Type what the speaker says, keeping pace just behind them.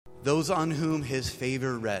Those on whom his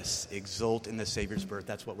favor rests exult in the Savior's birth.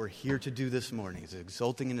 That's what we're here to do this morning, is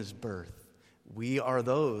exulting in his birth. We are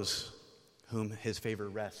those whom his favor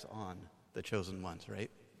rests on, the chosen ones,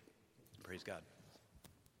 right? Praise God.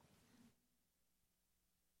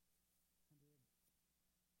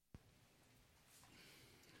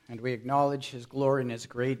 And we acknowledge his glory and his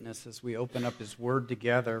greatness as we open up his word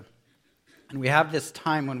together. And we have this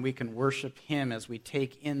time when we can worship him as we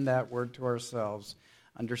take in that word to ourselves,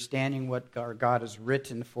 understanding what our God has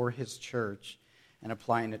written for his church and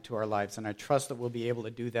applying it to our lives. And I trust that we'll be able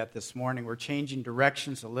to do that this morning. We're changing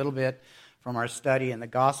directions a little bit from our study in the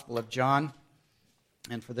Gospel of John.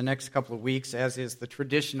 And for the next couple of weeks, as is the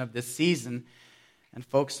tradition of this season, and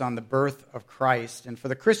focus on the birth of Christ. And for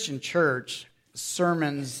the Christian church,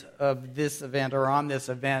 sermons of this event or on this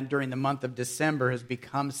event during the month of December has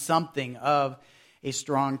become something of a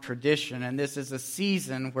strong tradition. And this is a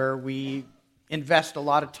season where we invest a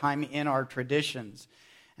lot of time in our traditions.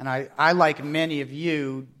 And I, like many of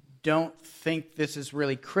you, don't think this is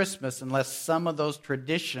really Christmas unless some of those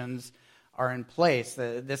traditions are in place.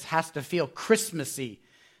 This has to feel Christmassy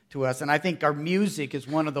to us. And I think our music is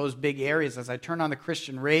one of those big areas. As I turn on the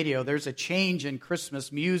Christian radio, there's a change in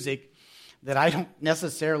Christmas music that I don't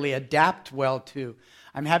necessarily adapt well to.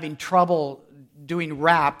 I'm having trouble doing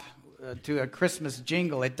rap to a Christmas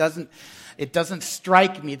jingle. It doesn't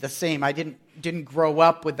strike me the same. I didn't grow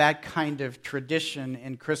up with that kind of tradition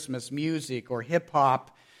in Christmas music or hip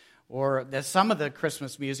hop, or some of the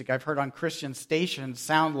Christmas music I've heard on Christian stations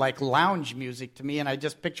sound like lounge music to me, and I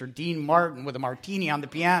just picture Dean Martin with a martini on the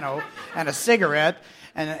piano and a cigarette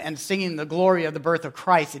and singing the glory of the birth of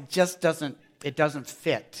Christ. It just doesn't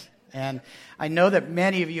fit. And I know that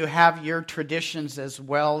many of you have your traditions as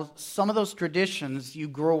well. Some of those traditions you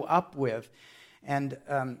grow up with. And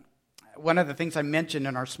one of the things I mentioned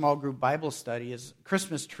in our small group Bible study is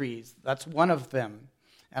Christmas trees. That's one of them.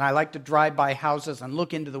 And I like to drive by houses and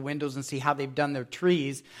look into the windows and see how they've done their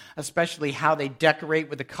trees, especially how they decorate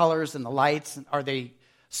with the colors and the lights. Are they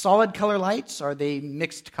solid color lights? Are they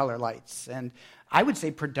mixed color lights? And I would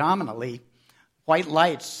say predominantly white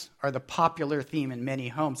lights are the popular theme in many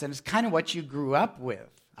homes, and it's kind of what you grew up with.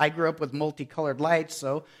 I grew up with multicolored lights,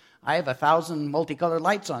 so I have 1,000 multicolored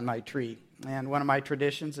lights on my tree. And one of my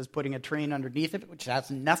traditions is putting a train underneath it, which has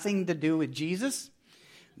nothing to do with Jesus,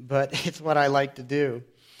 but it's what I like to do.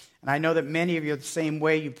 And I know that many of you are the same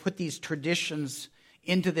way. You put these traditions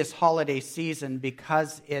into this holiday season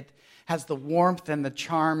because it has the warmth and the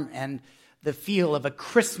charm and the feel of a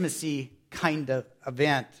Christmassy kind of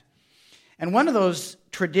event. And one of those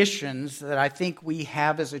traditions that I think we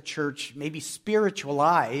have as a church, maybe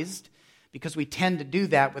spiritualized, because we tend to do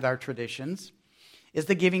that with our traditions, is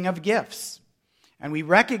the giving of gifts. And we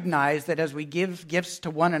recognize that as we give gifts to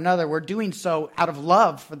one another, we're doing so out of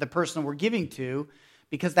love for the person we're giving to,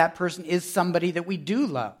 because that person is somebody that we do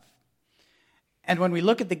love. And when we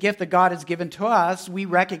look at the gift that God has given to us, we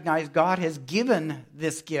recognize God has given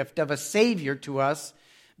this gift of a Savior to us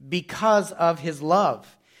because of his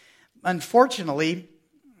love. Unfortunately,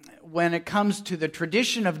 when it comes to the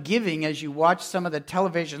tradition of giving, as you watch some of the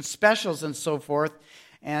television specials and so forth,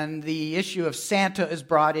 and the issue of Santa is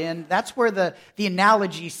brought in, that's where the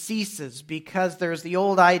analogy ceases, because there's the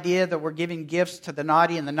old idea that we're giving gifts to the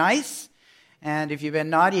naughty and the nice, and if you've been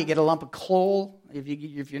naughty, you get a lump of coal.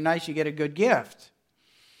 If you're nice, you get a good gift.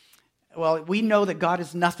 Well, we know that God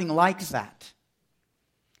is nothing like that.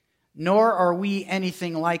 Nor are we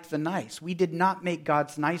anything like the nice. We did not make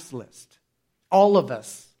God's nice list. All of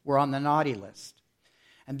us were on the naughty list.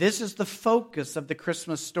 And this is the focus of the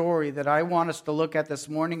Christmas story that I want us to look at this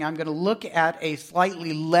morning. I'm going to look at a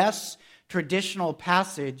slightly less traditional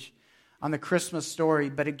passage on the Christmas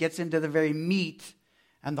story, but it gets into the very meat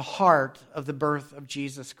and the heart of the birth of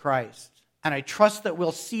Jesus Christ. And I trust that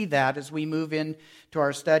we'll see that as we move into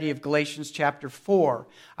our study of Galatians chapter 4.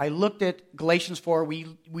 I looked at Galatians 4. We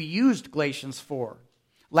used Galatians 4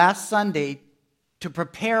 last Sunday to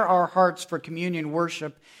prepare our hearts for communion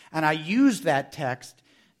worship. And I used that text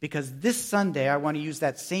because this Sunday I want to use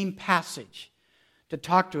that same passage to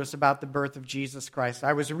talk to us about the birth of Jesus Christ.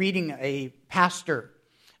 I was reading a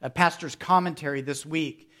pastor's commentary this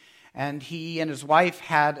week. And he and his wife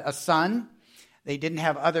had a son. They didn't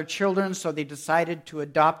have other children, so they decided to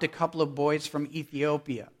adopt a couple of boys from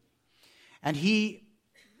Ethiopia. And he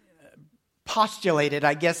postulated,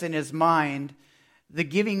 I guess in his mind, the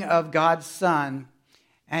giving of God's Son.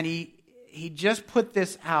 And he just put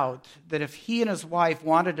this out, that if he and his wife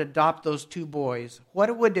wanted to adopt those two boys,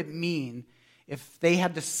 what would it mean if they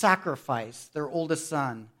had to sacrifice their oldest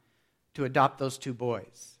son to adopt those two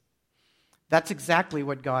boys? That's exactly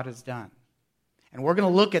what God has done. And we're going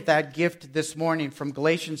to look at that gift this morning from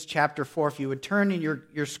Galatians chapter 4. If you would turn in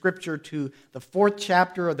your scripture to the 4th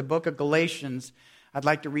chapter of the book of Galatians, I'd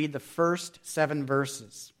like to read the first 7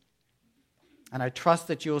 verses. And I trust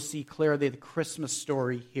that you'll see clearly the Christmas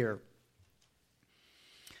story here.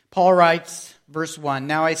 Paul writes, verse 1,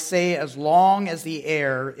 "Now I say, as long as the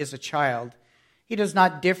heir is a child, he does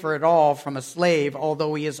not differ at all from a slave,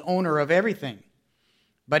 although he is owner of everything.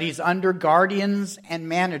 But he's under guardians and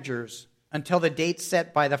managers until the date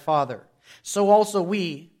set by the father. So also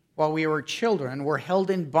we, while we were children, were held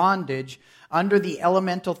in bondage under the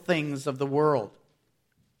elemental things of the world.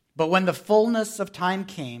 But when the fullness of time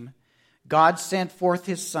came, God sent forth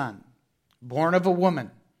his Son, born of a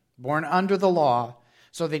woman, born under the law,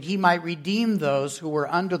 so that he might redeem those who were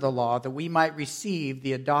under the law, that we might receive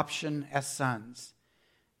the adoption as sons.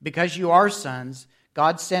 Because you are sons,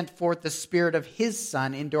 God sent forth the Spirit of his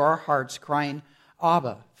Son into our hearts, crying,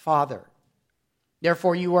 'Abba, Father.'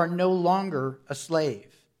 Therefore you are no longer a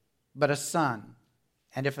slave, but a son.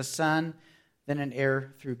 And if a son, then an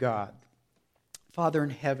heir through God." Father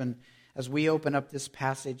in heaven, as we open up this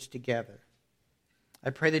passage together,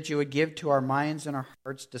 I pray that you would give to our minds and our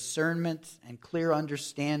hearts discernment and clear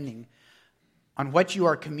understanding on what you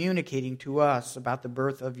are communicating to us about the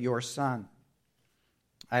birth of your Son.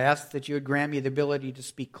 I ask that you would grant me the ability to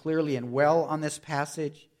speak clearly and well on this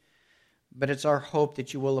passage, but it's our hope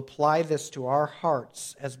that you will apply this to our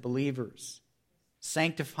hearts as believers,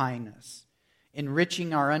 sanctifying us,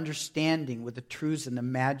 enriching our understanding with the truths and the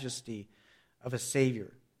majesty of a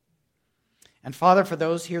Savior. And Father, for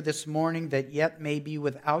those here this morning that yet may be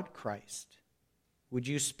without Christ, would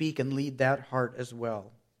you speak and lead that heart as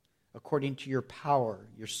well, according to your power,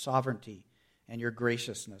 your sovereignty, and your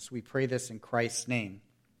graciousness. We pray this in Christ's name.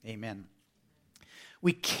 Amen.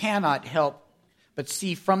 We cannot help but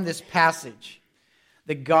see from this passage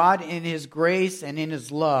that God in his grace and in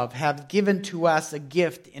his love have given to us a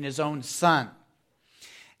gift in his own Son.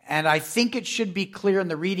 And I think it should be clear in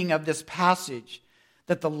the reading of this passage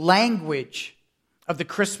that the language of the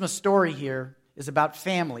Christmas story here is about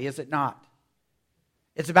family, is it not?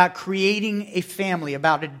 It's about creating a family,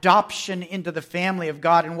 about adoption into the family of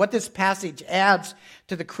God. And what this passage adds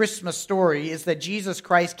to the Christmas story is that Jesus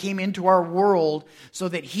Christ came into our world so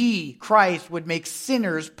that he, Christ, would make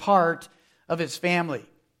sinners part of his family.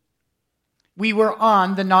 We were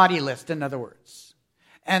on the naughty list, in other words.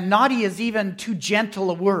 And naughty is even too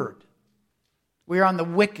gentle a word. We are on the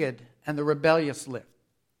wicked and the rebellious list.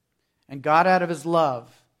 And God, out of his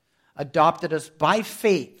love, adopted us by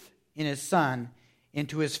faith in his Son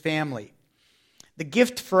into his family. The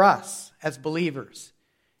gift for us as believers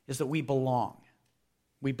is that we belong.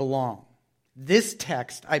 We belong. This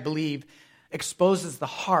text, I believe, exposes the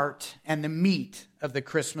heart and the meat of the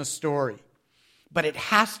Christmas story. But it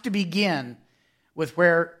has to begin with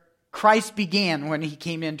where Christ began when he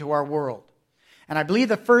came into our world. And I believe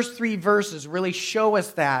the first 3 verses really show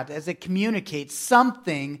us that as it communicates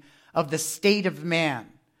something of the state of man,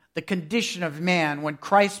 the condition of man when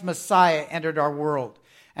Christ Messiah entered our world.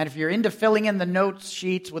 And if you're into filling in the notes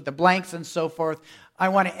sheets with the blanks and so forth, I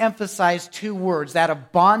want to emphasize 2 words, that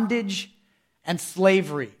of bondage and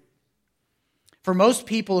slavery. For most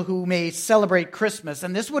people who may celebrate Christmas,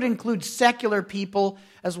 and this would include secular people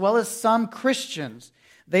as well as some Christians,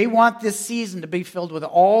 they want this season to be filled with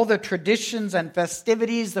all the traditions and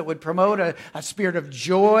festivities that would promote a spirit of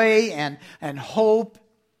joy and hope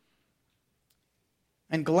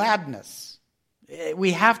and gladness.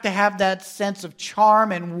 We have to have that sense of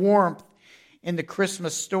charm and warmth in the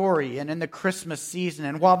Christmas story and in the Christmas season.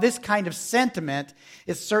 And while this kind of sentiment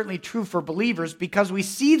is certainly true for believers because we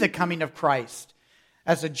see the coming of Christ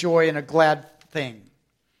as a joy and a glad thing,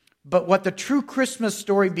 but what the true Christmas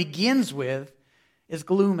story begins with is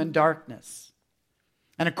gloom and darkness.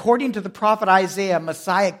 And according to the prophet Isaiah,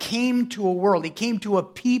 Messiah came to a world, he came to a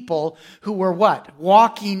people who were what?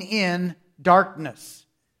 Walking in darkness.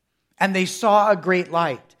 And they saw a great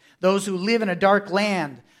light. Those who live in a dark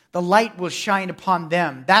land, the light will shine upon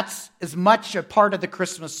them. That's as much a part of the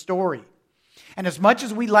Christmas story. And as much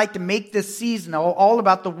as we like to make this season all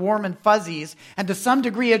about the warm and fuzzies, and to some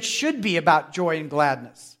degree it should be about joy and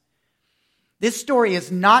gladness, this story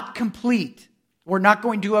is not complete. We're not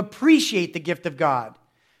going to appreciate the gift of God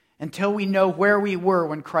until we know where we were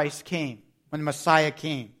when Christ came, when Messiah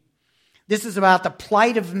came. This is about the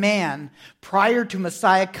plight of man prior to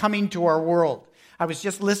Messiah coming to our world. I was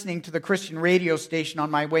just listening to the Christian radio station on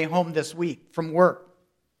my way home this week from work.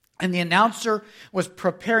 And the announcer was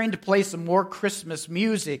preparing to play some more Christmas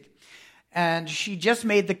music. And she just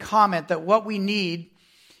made the comment that what we need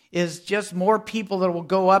is just more people that will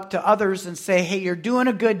go up to others and say, "Hey, you're doing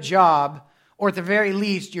a good job," or at the very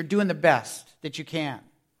least, you're doing the best that you can.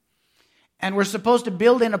 And we're supposed to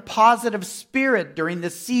build in a positive spirit during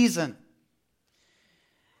this season.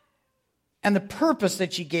 And the purpose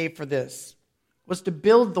that she gave for this was to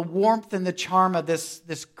build the warmth and the charm of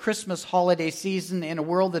this Christmas holiday season in a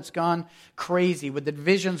world that's gone crazy with the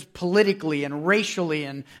divisions politically and racially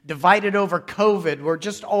and divided over COVID. We're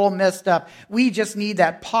just all messed up. We just need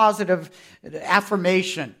that positive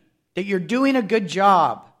affirmation that you're doing a good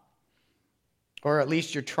job, or at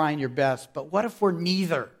least you're trying your best. But what if we're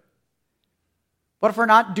neither? What if we're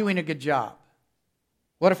not doing a good job?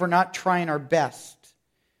 What if we're not trying our best?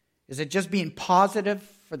 Is it just being positive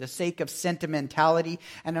for the sake of sentimentality?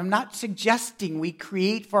 And I'm not suggesting we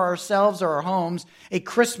create for ourselves or our homes a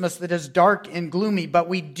Christmas that is dark and gloomy, but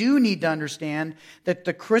we do need to understand that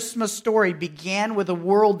the Christmas story began with a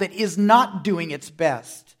world that is not doing its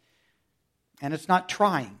best, and it's not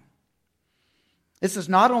trying. This is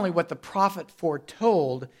not only what the prophet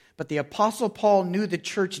foretold, but the Apostle Paul knew the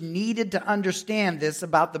church needed to understand this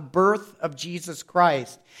about the birth of Jesus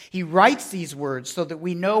Christ. He writes these words so that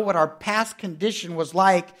we know what our past condition was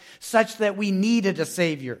like, such that we needed a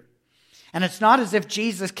Savior. And it's not as if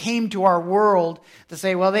Jesus came to our world to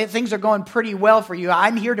say, well, things are going pretty well for you.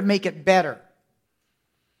 I'm here to make it better.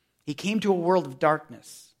 He came to a world of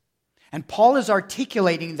darkness. And Paul is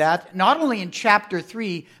articulating that not only in chapter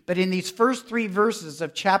 3, but in these first 3 verses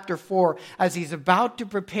of chapter 4 as he's about to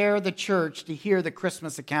prepare the church to hear the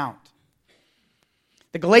Christmas account.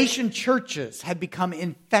 The Galatian churches had become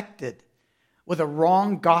infected with a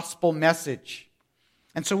wrong gospel message.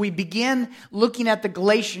 And so we begin looking at the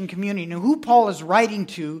Galatian community and who Paul is writing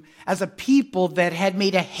to as a people that had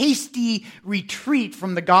made a hasty retreat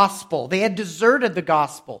from the gospel. They had deserted the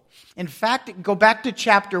gospel. In fact, go back to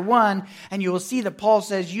chapter 1 and you will see that Paul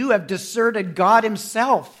says, you have deserted God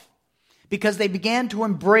himself, because they began to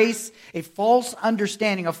embrace a false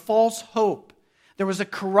understanding, a false hope. There was a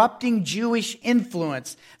corrupting Jewish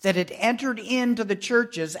influence that had entered into the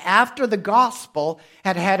churches after the gospel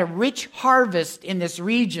had had a rich harvest in this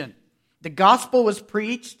region. The gospel was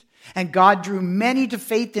preached, and God drew many to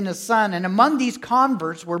faith in his Son. And among these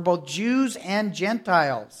converts were both Jews and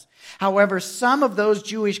Gentiles. However, some of those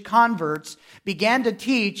Jewish converts began to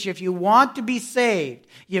teach, if you want to be saved,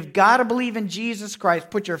 you've got to believe in Jesus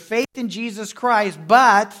Christ, put your faith in Jesus Christ,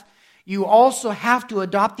 but you also have to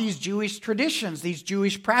adopt these Jewish traditions, these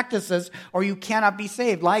Jewish practices, or you cannot be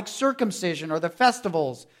saved, like circumcision or the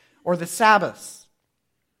festivals or the Sabbaths.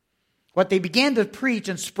 What they began to preach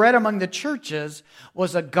and spread among the churches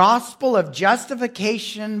was a gospel of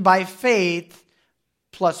justification by faith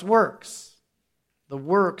plus works, the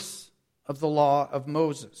works of the law of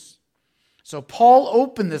Moses. So Paul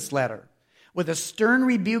opened this letter with a stern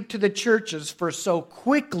rebuke to the churches for so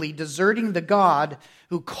quickly deserting the God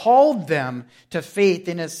who called them to faith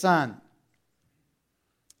in his Son.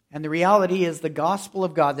 And the reality is the gospel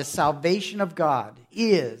of God, the salvation of God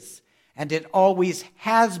is, and it always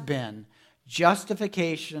has been,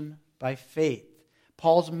 justification by faith.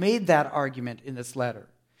 Paul's made that argument in this letter.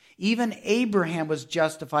 Even Abraham was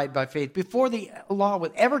justified by faith before the law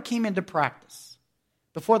ever came into practice,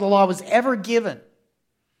 before the law was ever given.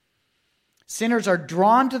 Sinners are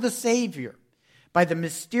drawn to the Savior by the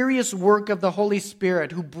mysterious work of the Holy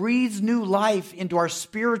Spirit, who breathes new life into our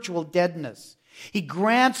spiritual deadness. He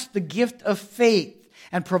grants the gift of faith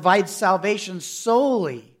and provides salvation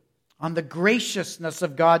solely on the graciousness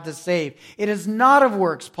of God to save. It is not of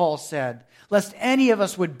works, Paul said, lest any of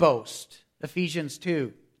us would boast. Ephesians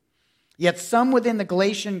 2. Yet some within the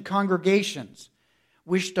Galatian congregations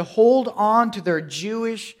wished to hold on to their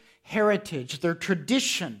Jewish heritage, their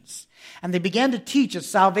traditions, and they began to teach a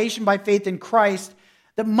salvation by faith in Christ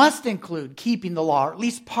that must include keeping the law, or at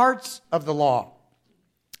least parts of the law.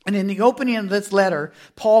 And in the opening of this letter,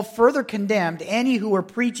 Paul further condemned any who were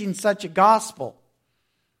preaching such a gospel.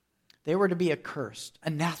 They were to be accursed,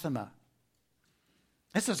 anathema.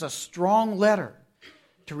 This is a strong letter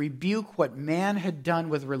to rebuke what man had done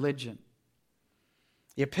with religion.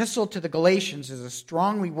 The epistle to the Galatians is a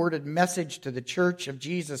strongly worded message to the church of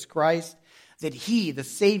Jesus Christ that he, the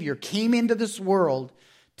Savior, came into this world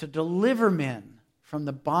to deliver men from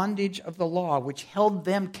the bondage of the law, which held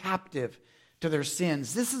them captive to their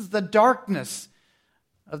sins. This is the darkness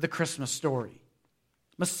of the Christmas story.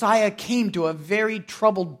 Messiah came to a very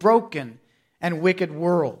troubled, broken, and wicked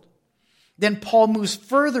world. Then Paul moves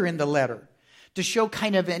further in the letter to show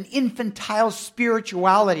kind of an infantile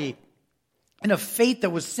spirituality and a faith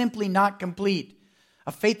that was simply not complete.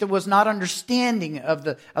 A faith that was not understanding of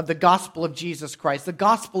the gospel of Jesus Christ, the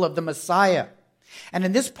gospel of the Messiah. And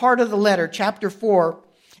in this part of the letter, chapter 4,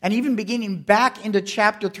 and even beginning back into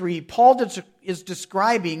chapter 3, Paul is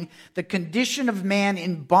describing the condition of man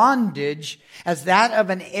in bondage as that of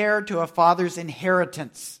an heir to a father's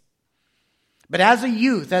inheritance. But as a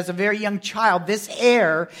youth, as a very young child, this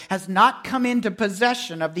heir has not come into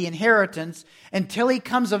possession of the inheritance until he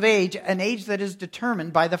comes of age, an age that is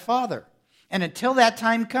determined by the father. And until that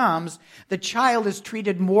time comes, the child is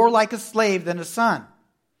treated more like a slave than a son.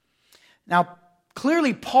 Now,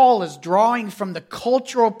 clearly Paul is drawing from the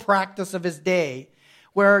cultural practice of his day,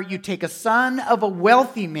 where you take a son of a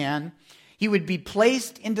wealthy man, he would be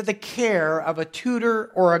placed into the care of a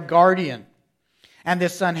tutor or a guardian. And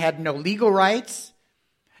this son had no legal rights,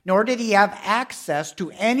 nor did he have access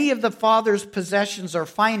to any of the father's possessions or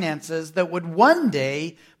finances that would one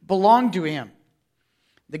day belong to him.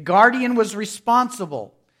 The guardian was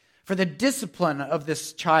responsible for the discipline of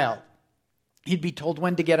this child. He'd be told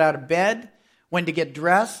when to get out of bed, when to get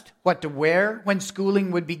dressed, what to wear, when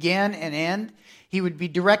schooling would begin and end. He would be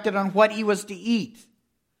directed on what he was to eat.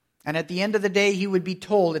 And at the end of the day, he would be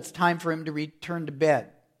told it's time for him to return to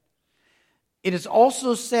bed. It is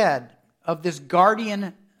also said of this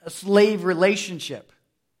guardian-slave relationship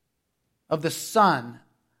of the son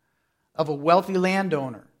of a wealthy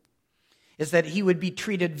landowner is that he would be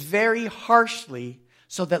treated very harshly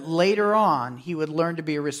so that later on he would learn to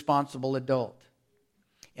be a responsible adult.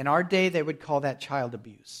 In our day, they would call that child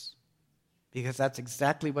abuse because that's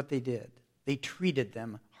exactly what they did. They treated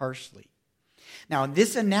them harshly. Now, in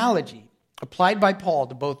this analogy applied by Paul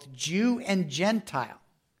to both Jew and Gentile,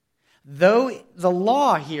 though the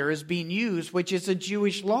law here is being used, which is a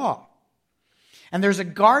Jewish law. And there's a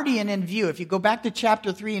guardian in view. If you go back to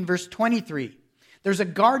chapter 3 and verse 23, there's a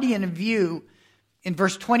guardian in view in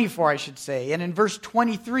verse 24, I should say. And in verse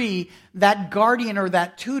 23, that guardian or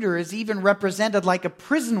that tutor is even represented like a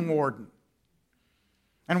prison warden.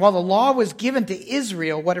 And while the law was given to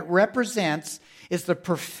Israel, what it represents is the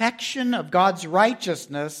perfection of God's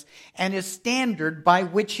righteousness and his standard by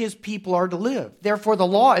which his people are to live. Therefore, the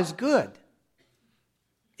law is good.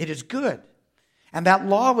 It is good. And that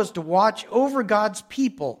law was to watch over God's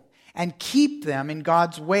people and keep them in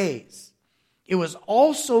God's ways. It was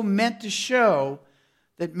also meant to show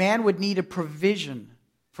that man would need a provision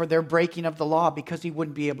for their breaking of the law because he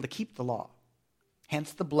wouldn't be able to keep the law.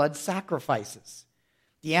 Hence the blood sacrifices.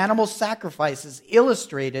 The animal sacrifices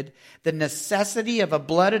illustrated the necessity of a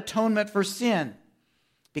blood atonement for sin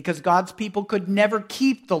because God's people could never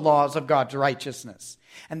keep the laws of God's righteousness.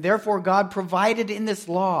 And therefore God provided in this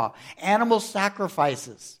law animal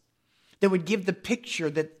sacrifices that would give the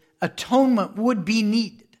picture that atonement would be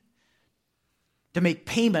needed to make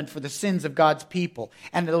payment for the sins of God's people.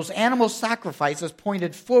 And those animal sacrifices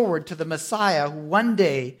pointed forward to the Messiah who one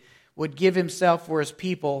day would give himself for his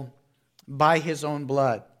people by his own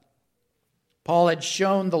blood. Paul had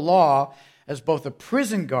shown the law as both a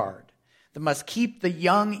prison guard that must keep the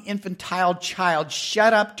young infantile child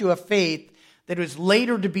shut up to a faith that was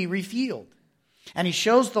later to be revealed. And he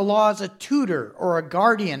shows the law as a tutor or a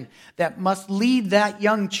guardian that must lead that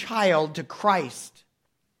young child to Christ.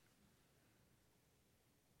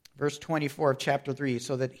 Verse 24 of chapter 3,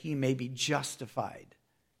 so that he may be justified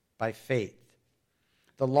by faith.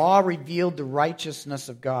 The law revealed the righteousness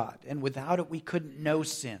of God, and without it we couldn't know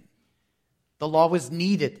sin. The law was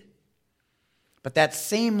needed. But that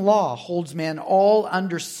same law holds man all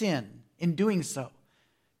under sin in doing so,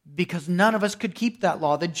 because none of us could keep that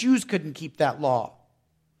law. The Jews couldn't keep that law.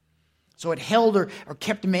 So it held or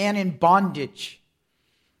kept man in bondage.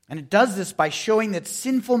 And it does this by showing that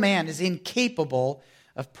sinful man is incapable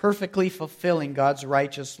of perfectly fulfilling God's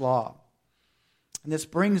righteous law. And this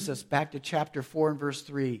brings us back to chapter 4 and verse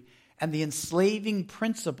 3 and the enslaving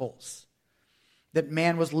principles that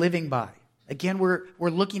man was living by. Again, we're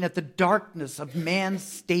looking at the darkness of man's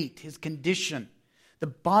state, his condition, the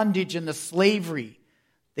bondage and the slavery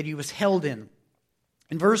that he was held in.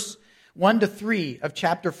 In verse 1 to 3 of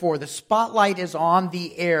chapter 4, the spotlight is on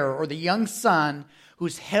the heir or the young son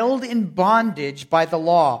who's held in bondage by the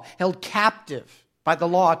law, held captive by the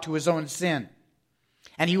law to his own sin.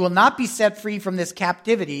 And he will not be set free from this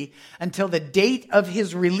captivity until the date of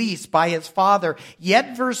his release by his father.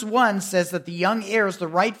 Yet verse 1 says that the young heir is the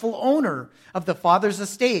rightful owner of the father's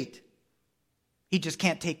estate. He just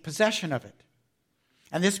can't take possession of it.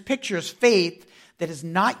 And this pictures faith that has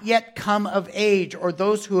not yet come of age, or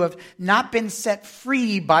those who have not been set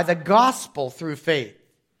free by the gospel through faith.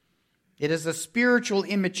 It is a spiritual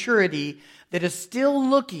immaturity that is still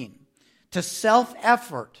looking to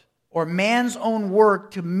self-effort or man's own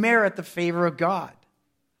work to merit the favor of God.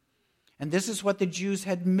 And this is what the Jews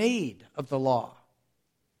had made of the law.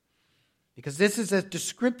 Because this is a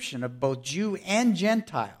description of both Jew and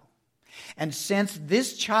Gentile. And since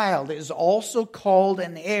this child is also called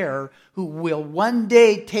an heir who will one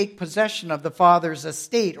day take possession of the father's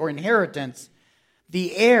estate or inheritance,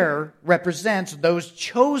 the heir represents those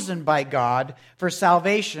chosen by God for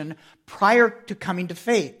salvation prior to coming to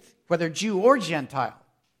faith, whether Jew or Gentile.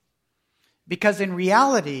 Because in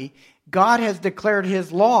reality, God has declared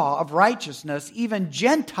his law of righteousness. Even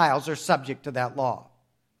Gentiles are subject to that law.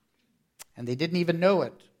 And they didn't even know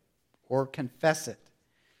it or confess it.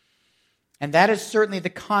 And that is certainly the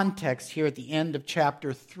context here at the end of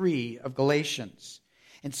chapter 3 of Galatians.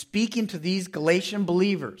 And speaking to these Galatian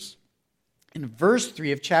believers, in verse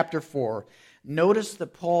 3 of chapter 4, notice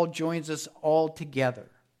that Paul joins us all together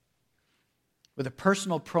with a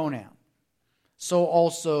personal pronoun. So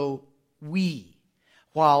also we,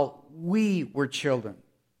 while we were children,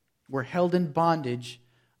 were held in bondage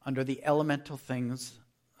under the elemental things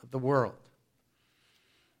of the world.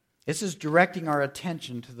 This is directing our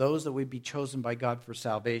attention to those that would be chosen by God for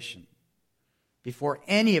salvation. Before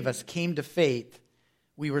any of us came to faith,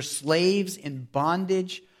 we were slaves in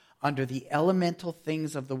bondage under the elemental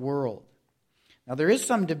things of the world. Now, there is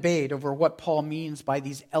some debate over what Paul means by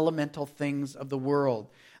these elemental things of the world.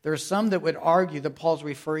 There are some that would argue that Paul's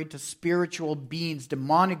referring to spiritual beings,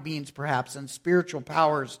 demonic beings perhaps, and spiritual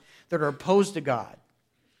powers that are opposed to God.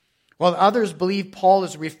 While others believe Paul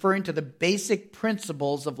is referring to the basic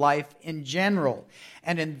principles of life in general.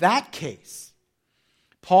 And in that case,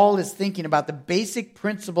 Paul is thinking about the basic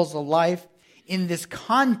principles of life in this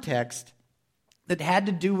context that had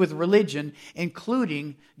to do with religion,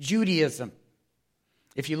 including Judaism.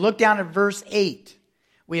 If you look down at verse 8,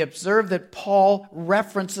 we observe that Paul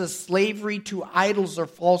references slavery to idols or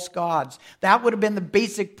false gods. That would have been the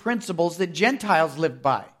basic principles that Gentiles lived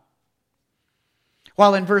by.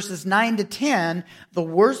 While in verses 9 to 10, the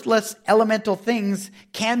worthless elemental things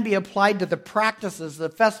can be applied to the practices, the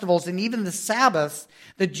festivals, and even the Sabbaths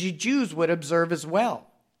that Jews would observe as well.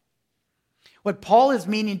 What Paul is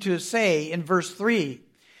meaning to say in verse 3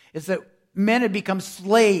 is that men had become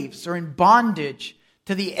slaves or in bondage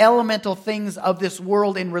to the elemental things of this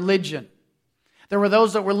world in religion. There were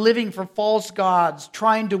those that were living for false gods,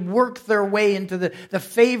 trying to work their way into the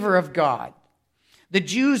favor of God. The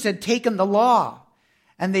Jews had taken the law,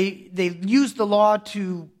 and they used the law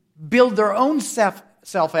to build their own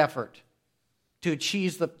self-effort to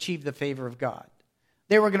achieve the favor of God.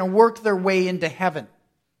 They were going to work their way into heaven.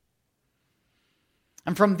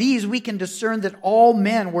 And from these we can discern that all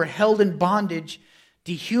men were held in bondage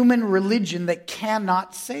to human religion that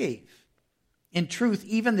cannot save. In truth,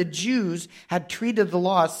 even the Jews had treated the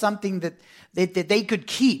law as something that they could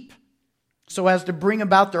keep so as to bring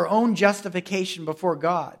about their own justification before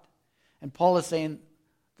God. And Paul is saying,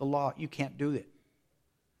 the law, you can't do it.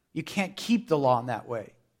 You can't keep the law in that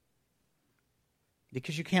way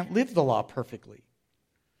because you can't live the law perfectly.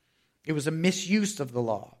 It was a misuse of the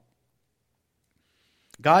law.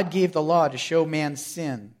 God gave the law to show man's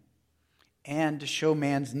sin and to show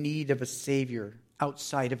man's need of a Savior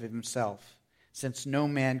outside of himself, since no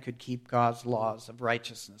man could keep God's laws of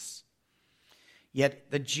righteousness. Yet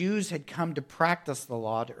the Jews had come to practice the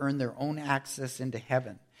law to earn their own access into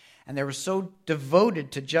heaven. And they were so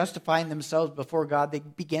devoted to justifying themselves before God, they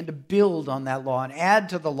began to build on that law and add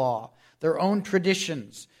to the law their own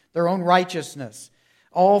traditions, their own righteousness,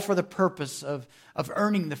 all for the purpose of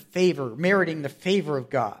earning the favor, meriting the favor of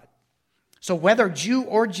God. So whether Jew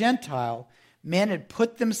or Gentile, men had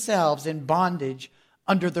put themselves in bondage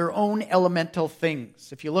under their own elemental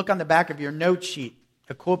things. If you look on the back of your note sheet,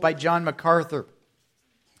 a quote by John MacArthur,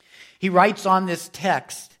 he writes on this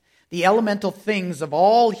text, the elemental things of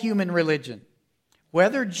all human religion,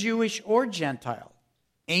 whether Jewish or Gentile,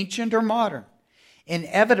 ancient or modern,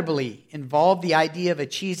 inevitably involve the idea of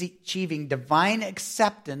achieving divine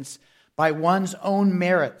acceptance by one's own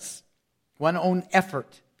merits, one's own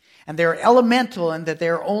effort. And they are elemental in that they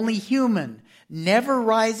are only human, never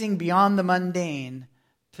rising beyond the mundane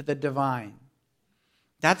to the divine.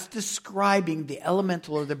 That's describing the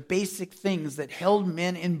elemental or the basic things that held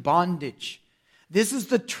men in bondage. This is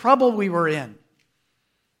the trouble we were in.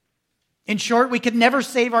 In short, we could never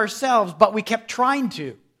save ourselves, but we kept trying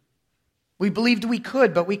to. We believed we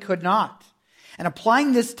could, but we could not. And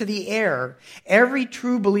applying this to the heir, every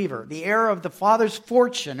true believer, the heir of the Father's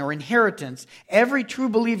fortune or inheritance, every true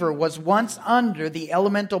believer was once under the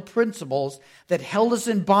elemental principles that held us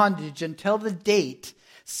in bondage until the date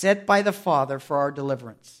set by the Father for our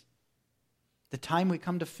deliverance. The time we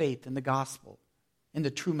come to faith in the gospel, in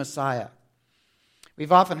the true Messiah.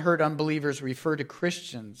 We've often heard unbelievers refer to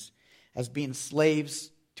Christians as being slaves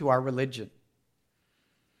to our religion.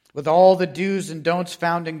 With all the do's and don'ts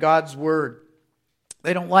found in God's Word,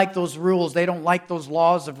 They don't like those rules. They don't like those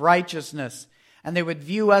laws of righteousness. And they would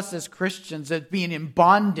view us as Christians as being in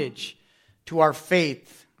bondage to our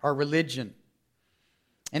faith, our religion.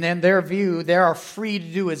 And in their view, they are free to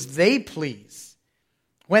do as they please,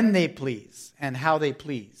 when they please, and how they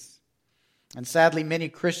please. And sadly, many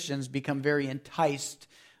Christians become very enticed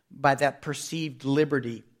by that perceived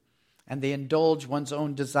liberty, and they indulge one's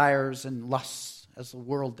own desires and lusts as the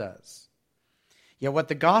world does. Yet what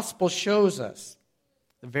the gospel shows us,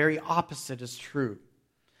 the very opposite is true.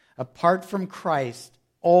 Apart from Christ,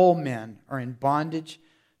 all men are in bondage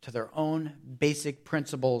to their own basic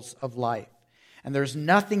principles of life. And there's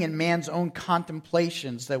nothing in man's own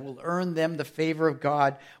contemplations that will earn them the favor of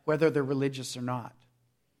God, whether they're religious or not.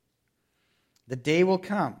 The day will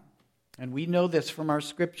come, and we know this from our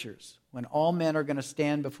scriptures, when all men are going to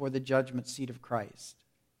stand before the judgment seat of Christ.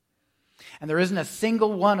 And there isn't a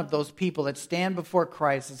single one of those people that stand before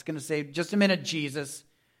Christ that's going to say, just a minute, Jesus,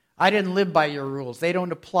 I didn't live by your rules. They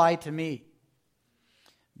don't apply to me.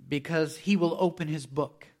 Because he will open his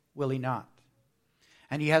book, will he not?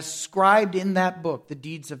 And he has scribed in that book the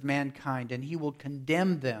deeds of mankind, and he will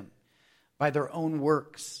condemn them by their own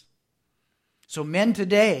works. So men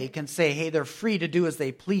today can say, hey, they're free to do as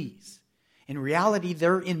they please. In reality,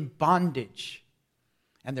 they're in bondage.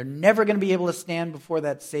 And they're never going to be able to stand before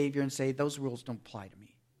that Savior and say, those rules don't apply to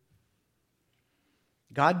me.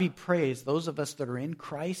 God be praised, those of us that are in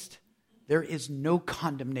Christ, there is no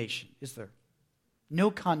condemnation, is there?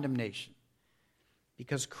 No condemnation.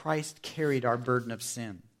 Because Christ carried our burden of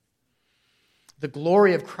sin. The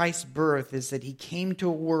glory of Christ's birth is that he came to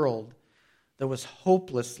a world that was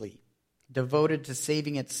hopelessly devoted to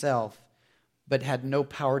saving itself, but had no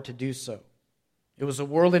power to do so. It was a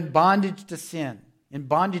world in bondage to sin, in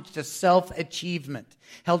bondage to self-achievement,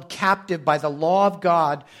 held captive by the law of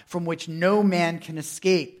God from which no man can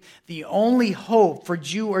escape. The only hope for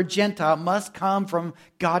Jew or Gentile must come from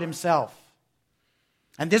God himself.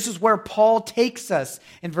 And this is where Paul takes us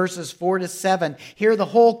in verses 4 to 7. Here the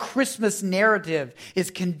whole Christmas narrative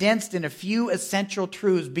is condensed in a few essential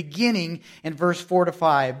truths, beginning in verse 4 to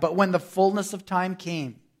 5. But when the fullness of time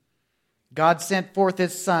came, God sent forth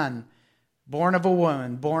his Son, born of a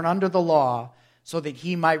woman, born under the law, so that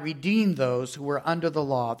he might redeem those who were under the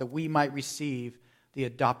law, that we might receive the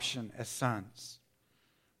adoption as sons.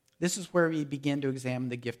 This is where we begin to examine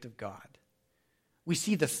the gift of God. We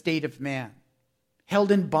see the state of man,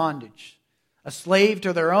 held in bondage, a slave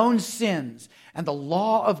to their own sins, and the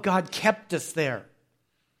law of God kept us there.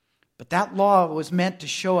 But that law was meant to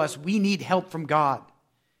show us we need help from God.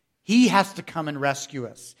 He has to come and rescue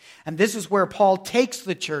us. And this is where Paul takes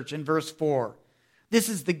the church in verse 4. This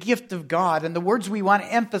is the gift of God, and the words we want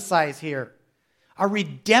to emphasize here are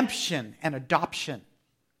redemption and adoption.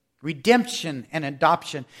 Redemption and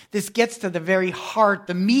adoption. This gets to the very heart,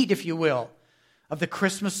 the meat, if you will, of the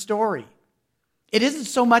Christmas story. It isn't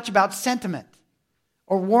so much about sentiment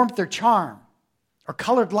or warmth or charm or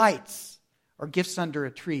colored lights or gifts under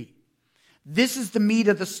a tree. This is the meat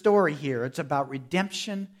of the story here. It's about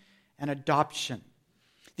redemption and adoption.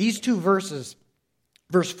 These two verses,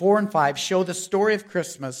 verse 4 and 5, show the story of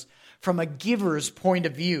Christmas from a giver's point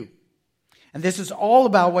of view. And this is all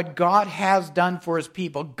about what God has done for his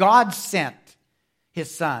people. God sent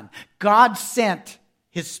his Son. God sent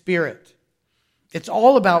his Spirit. It's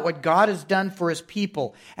all about what God has done for his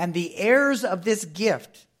people. And the heirs of this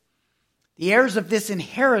gift, the heirs of this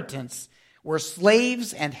inheritance, were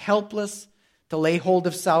slaves and helpless to lay hold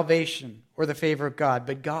of salvation or the favor of God.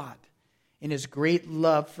 But God, in his great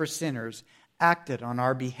love for sinners, acted on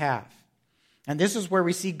our behalf. And this is where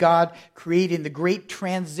we see God creating the great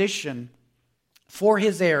transition for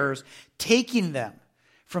his heirs, taking them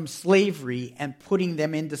from slavery and putting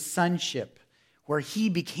them into sonship, where he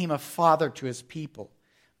became a father to his people.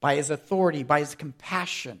 By his authority, by his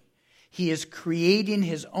compassion, he is creating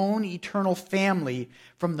his own eternal family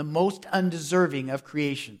from the most undeserving of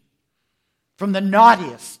creation. From the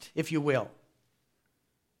naughtiest, if you will.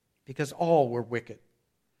 Because all were wicked.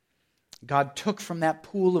 God took from that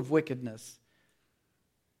pool of wickedness,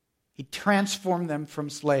 he transformed them from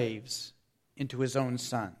slaves into his own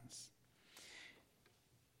sons.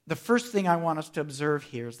 The first thing I want us to observe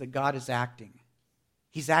here is that God is acting.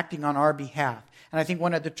 He's acting on our behalf. And I think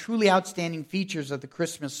one of the truly outstanding features of the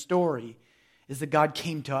Christmas story is that God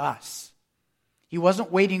came to us. He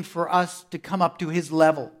wasn't waiting for us to come up to his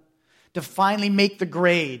level, to finally make the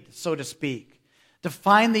grade, so to speak, to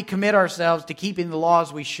finally commit ourselves to keeping the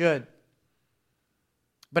laws we should.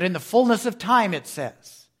 But in the fullness of time, it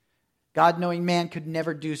says, God, knowing man could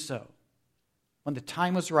never do so. When the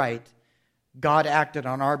time was right, God acted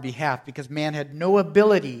on our behalf because man had no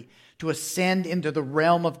ability to ascend into the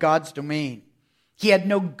realm of God's domain. He had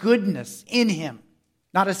no goodness in him.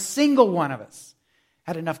 Not a single one of us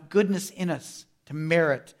had enough goodness in us to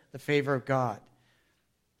merit the favor of God.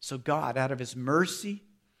 So God, out of his mercy,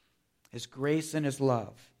 his grace, and his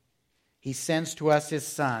love, he sends to us his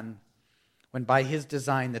Son when by his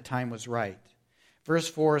design the time was right. Verse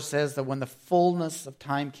 4 says that when the fullness of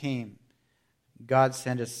time came, God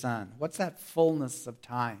sent his Son. What's that fullness of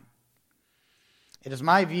time? It is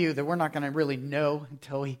my view that we're not going to really know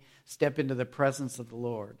until we step into the presence of the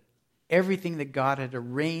Lord. Everything that God had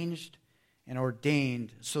arranged and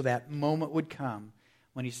ordained so that moment would come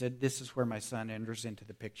when he said, this is where my Son enters into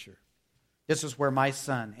the picture. This is where my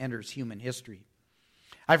Son enters human history.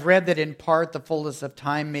 I've read that in part the fullness of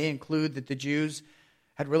time may include that the Jews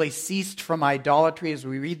had really ceased from idolatry. As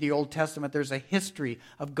we read the Old Testament, there's a history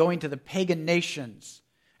of going to the pagan nations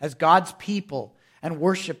as God's people and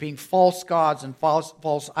worshiping false gods and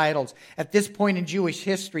false idols. At this point in Jewish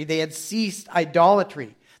history, they had ceased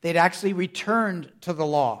idolatry. They had actually returned to the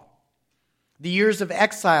law. The years of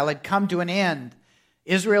exile had come to an end.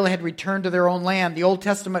 Israel had returned to their own land. The Old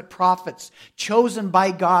Testament prophets, chosen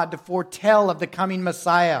by God to foretell of the coming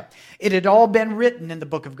Messiah, it had all been written in the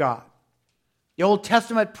book of God. The Old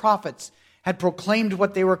Testament prophets had proclaimed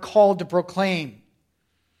what they were called to proclaim.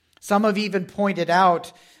 Some have even pointed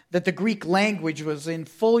out that the Greek language was in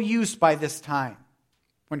full use by this time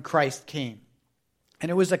when Christ came.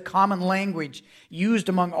 And it was a common language used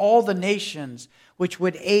among all the nations which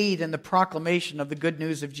would aid in the proclamation of the good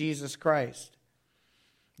news of Jesus Christ.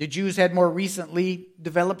 The Jews had more recently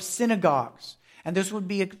developed synagogues, and this would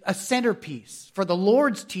be a centerpiece for the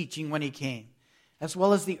Lord's teaching when he came, as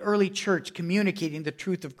well as the early church communicating the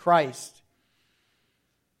truth of Christ.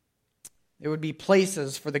 There would be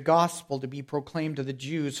places for the gospel to be proclaimed to the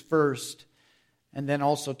Jews first, and then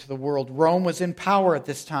also to the world. Rome was in power at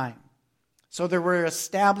this time. So there were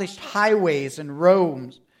established highways and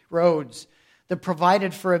roads that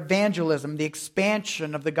provided for evangelism, the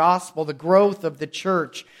expansion of the gospel, the growth of the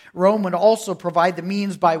church. Rome would also provide the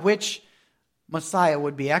means by which Messiah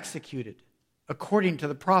would be executed, according to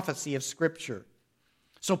the prophecy of Scripture.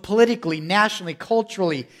 So politically, nationally,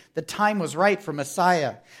 culturally, the time was right for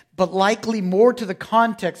Messiah. But likely more to the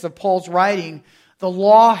context of Paul's writing, the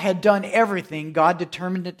law had done everything God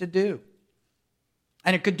determined it to do.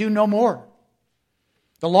 And it could do no more.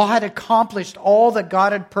 The law had accomplished all that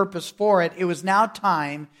God had purposed for it. It was now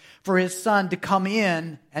time for his Son to come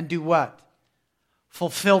in and do what?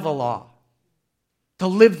 Fulfill the law. To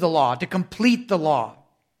live the law, to complete the law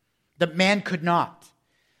that man could not.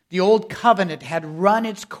 The old covenant had run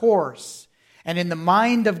its course, and in the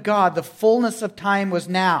mind of God, the fullness of time was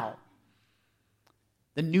now.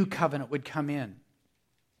 The new covenant would come in.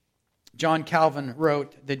 John Calvin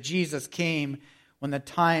wrote that Jesus came when the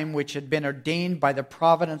time which had been ordained by the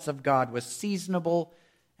providence of God was seasonable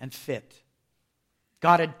and fit.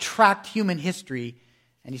 God had tracked human history,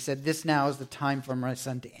 and he said, this now is the time for my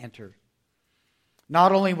Son to enter.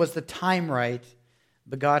 Not only was the time right,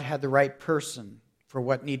 but God had the right person for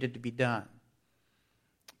what needed to be done.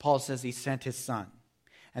 Paul says he sent his Son.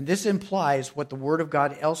 And this implies what the Word of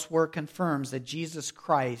God elsewhere confirms, that Jesus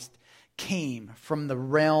Christ came from the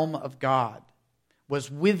realm of God, was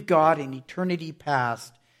with God in eternity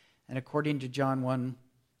past, and according to John 1,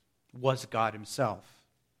 was God himself.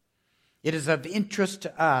 It is of interest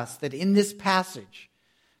to us that in this passage,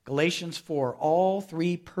 Galatians 4, all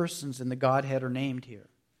three persons in the Godhead are named here.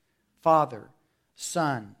 Father,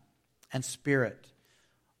 Son, and Spirit,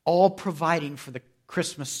 all providing for the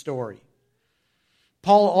Christmas story.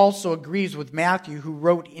 Paul also agrees with Matthew, who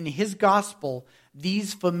wrote in his gospel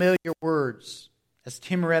these familiar words, as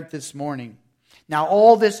Tim read this morning. Now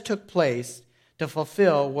all this took place to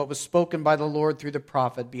fulfill what was spoken by the Lord through the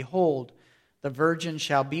prophet. Behold, the virgin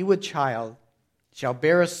shall be with child, shall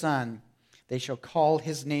bear a son. They shall call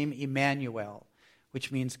his name Emmanuel,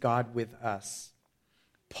 which means God with us.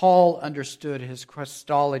 Paul understood his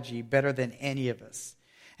Christology better than any of us.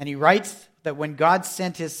 And he writes that when God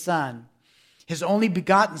sent his Son, his only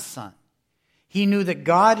begotten Son, he knew that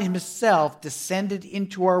God himself descended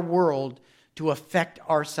into our world to effect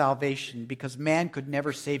our salvation, because man could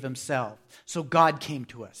never save himself. So God came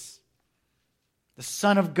to us. The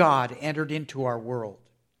Son of God entered into our world.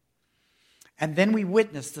 And then we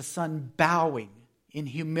witnessed the Son bowing in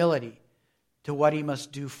humility to what he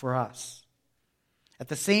must do for us. At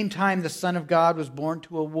the same time, the Son of God was born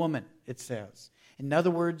to a woman, it says. In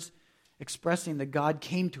other words, expressing that God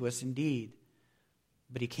came to us indeed,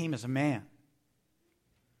 but he came as a man.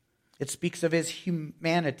 It speaks of his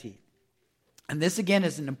humanity. And this again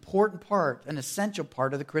is an important part, an essential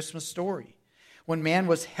part of the Christmas story. when man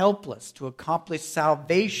was helpless to accomplish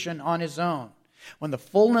salvation on his own. When the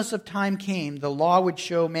fullness of time came, the law would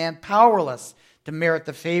show man powerless to merit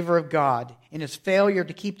the favor of God in his failure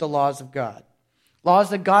to keep the laws of God, laws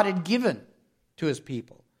that God had given to his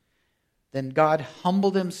people. Then God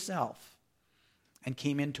humbled himself and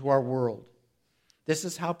came into our world. This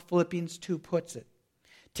is how Philippians 2 puts it.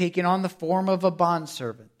 Taking on the form of a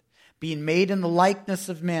bondservant, being made in the likeness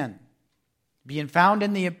of men, being found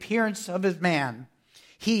in the appearance of a man,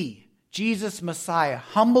 he, Jesus Messiah,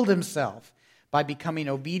 humbled himself by becoming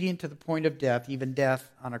obedient to the point of death, even death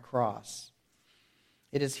on a cross.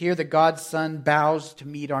 It is here that God's Son bows to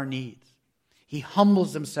meet our needs. He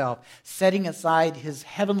humbles himself, setting aside his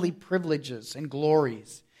heavenly privileges and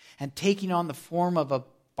glories, and taking on the form of a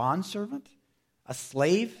bondservant, a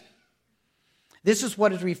slave. This is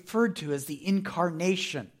what is referred to as the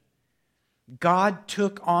incarnation. God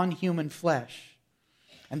took on human flesh.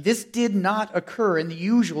 And this did not occur in the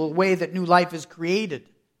usual way that new life is created.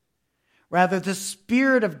 Rather, the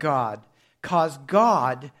Spirit of God caused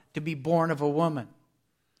God to be born of a woman.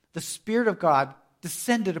 The Spirit of God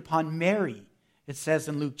descended upon Mary, it says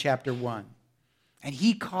in Luke chapter 1. And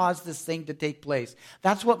he caused this thing to take place.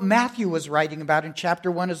 That's what Matthew was writing about in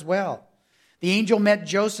chapter 1 as well. The angel met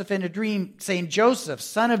Joseph in a dream, saying, Joseph,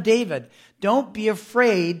 son of David, don't be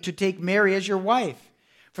afraid to take Mary as your wife,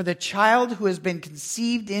 for the child who has been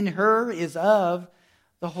conceived in her is of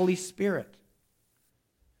the Holy Spirit.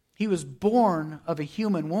 He was born of a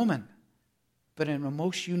human woman, but in a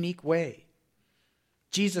most unique way.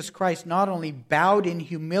 Jesus Christ not only bowed in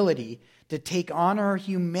humility to take on our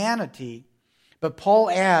humanity, but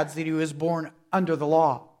Paul adds that he was born under the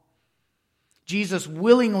law. Jesus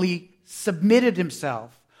willingly submitted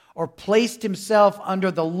himself or placed himself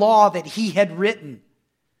under the law that he had written,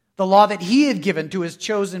 the law that he had given to his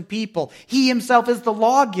chosen people. He himself is the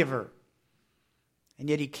lawgiver. And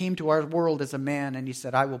yet he came to our world as a man and he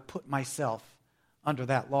said, I will put myself under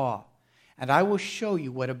that law and I will show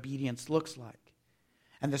you what obedience looks like.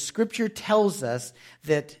 And the scripture tells us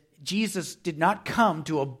that Jesus did not come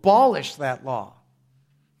to abolish that law,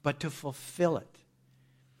 but to fulfill it.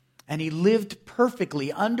 And he lived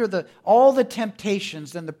perfectly under all the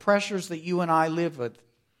temptations and the pressures that you and I live with.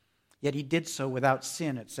 Yet he did so without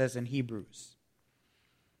sin, it says in Hebrews.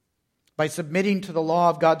 By submitting to the law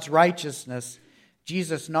of God's righteousness,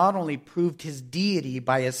 Jesus not only proved his deity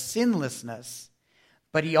by his sinlessness,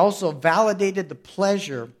 but he also validated the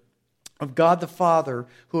pleasure of God the Father,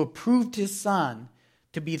 who approved his Son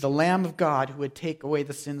to be the Lamb of God who would take away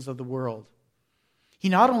the sins of the world. He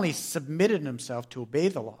not only submitted himself to obey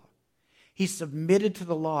the law, he submitted to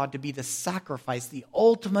the law to be the sacrifice, the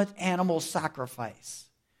ultimate animal sacrifice.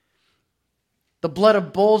 The blood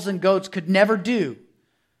of bulls and goats could never do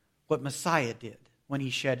what Messiah did when he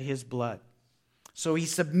shed his blood. So he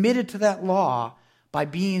submitted to that law by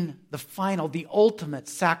being the final, the ultimate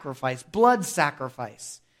sacrifice, blood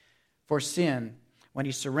sacrifice for sin when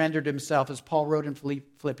he surrendered himself, as Paul wrote in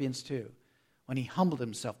Philippians 2, when he humbled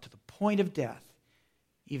himself to the point of death,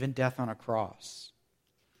 even death on a cross.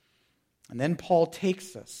 And then Paul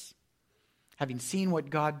takes us, having seen what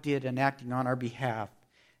God did in acting on our behalf,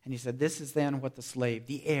 and he said, this is then what the slave,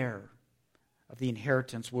 the heir of the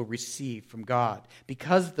inheritance, will receive from God.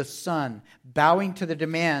 Because the Son, bowing to the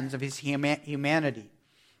demands of his humanity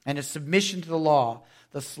and his submission to the law,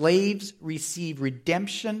 the slaves receive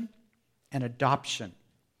redemption and adoption.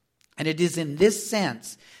 And it is in this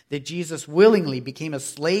sense that Jesus willingly became a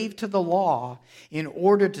slave to the law in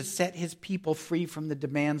order to set his people free from the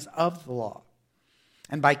demands of the law.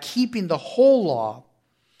 And by keeping the whole law,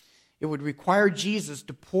 it would require Jesus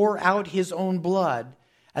to pour out his own blood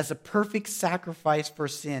as a perfect sacrifice for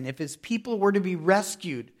sin. If his people were to be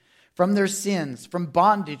rescued from their sins, from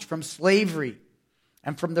bondage, from slavery,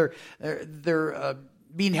 and from their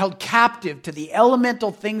being held captive to the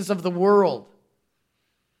elemental things of the world,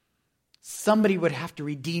 somebody would have to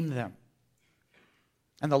redeem them.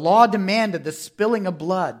 And the law demanded the spilling of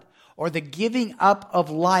blood or the giving up of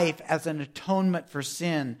life as an atonement for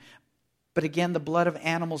sin. But again, the blood of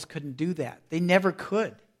animals couldn't do that. They never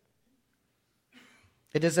could.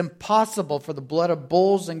 It is impossible for the blood of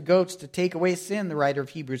bulls and goats to take away sin, the writer of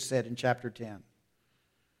Hebrews said in chapter 10.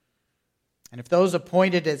 And if those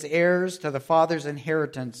appointed as heirs to the Father's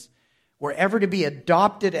inheritance were ever to be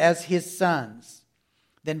adopted as his sons,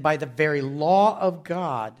 then by the very law of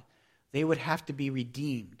God, they would have to be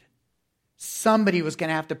redeemed. Somebody was going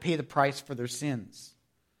to have to pay the price for their sins.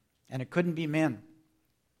 And it couldn't be men.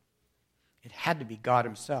 It had to be God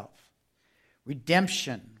himself.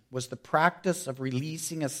 Redemption was the practice of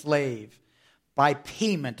releasing a slave by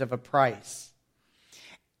payment of a price.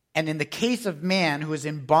 And in the case of man who is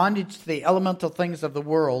in bondage to the elemental things of the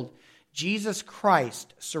world, Jesus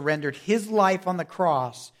Christ surrendered his life on the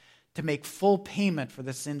cross to make full payment for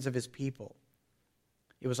the sins of his people.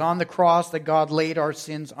 It was on the cross that God laid our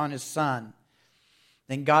sins on his Son.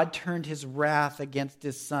 Then God turned his wrath against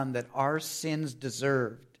his Son that our sins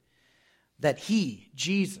deserved, that he,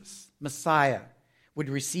 Jesus, Messiah, would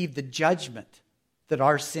receive the judgment that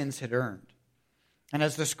our sins had earned. And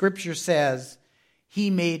as the Scripture says, he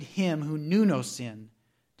made him who knew no sin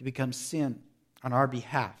to become sin on our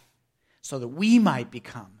behalf, so that we might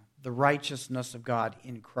become the righteousness of God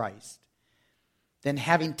in Christ. Then,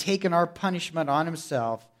 having taken our punishment on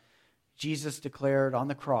himself, Jesus declared on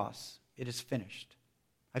the cross, "It is finished."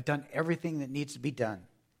 I've done everything that needs to be done.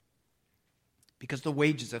 Because the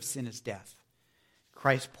wages of sin is death.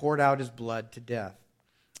 Christ poured out his blood to death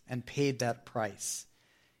and paid that price.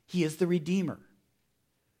 He is the Redeemer.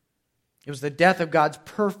 It was the death of God's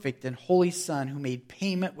perfect and holy Son who made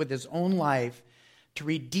payment with his own life to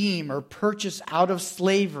redeem or purchase out of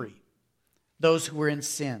slavery those who were in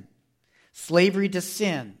sin. Slavery to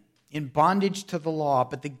sin, in bondage to the law.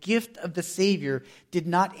 But the gift of the Savior did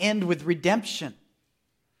not end with redemption.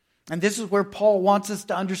 And this is where Paul wants us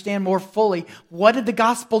to understand more fully. What did the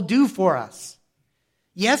gospel do for us?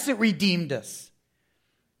 Yes, it redeemed us.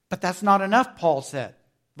 But that's not enough, Paul said.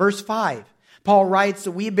 Verse 5. Paul writes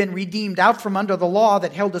that we have been redeemed out from under the law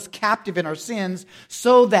that held us captive in our sins,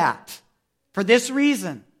 so that, for this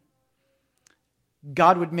reason,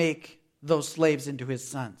 God would make those slaves into his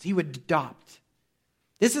sons. He would adopt.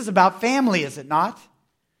 This is about family, is it not?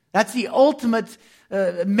 That's the ultimate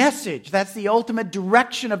message. That's the ultimate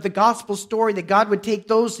direction of the gospel story, that God would take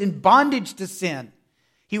those in bondage to sin.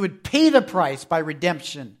 He would pay the price by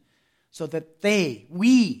redemption so that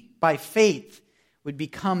we, by faith, would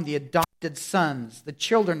become the adopted sons, the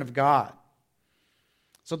children of God.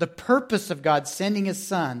 So the purpose of God sending his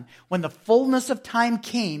Son, when the fullness of time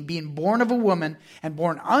came, being born of a woman and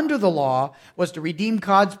born under the law, was to redeem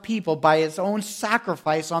God's people by his own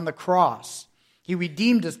sacrifice on the cross. He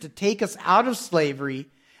redeemed us to take us out of slavery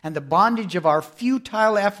and the bondage of our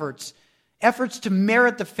futile efforts to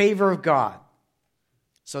merit the favor of God,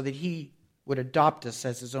 so that he would adopt us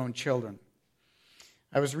as his own children.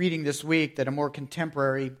 I was reading this week that a more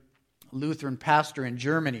contemporary Lutheran pastor in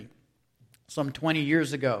Germany, some 20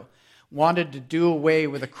 years ago, wanted to do away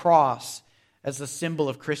with a cross as a symbol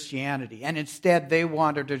of Christianity. And instead,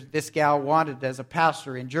 this gal wanted, as a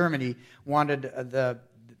pastor in Germany, wanted the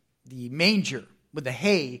manger with the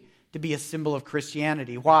hay to be a symbol of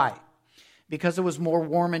Christianity. Why? Because it was more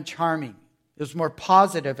warm and charming. It was more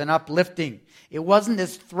positive and uplifting. It wasn't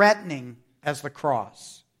as threatening as the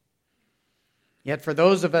cross. Yet for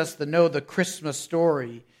those of us that know the Christmas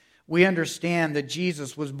story, we understand that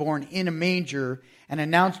Jesus was born in a manger and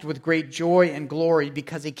announced with great joy and glory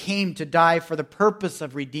because he came to die for the purpose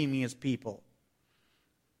of redeeming his people.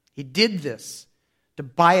 He did this to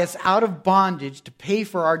buy us out of bondage, to pay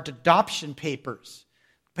for our adoption papers,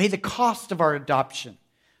 pay the cost of our adoption,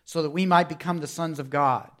 so that we might become the sons of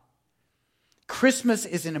God. Christmas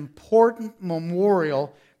is an important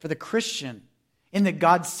memorial for the Christian in that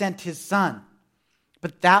God sent his Son.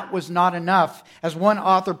 But that was not enough. As one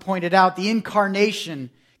author pointed out, the incarnation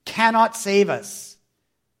cannot save us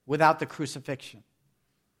without the crucifixion.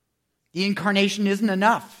 The incarnation isn't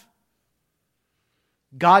enough.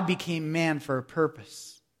 God became man for a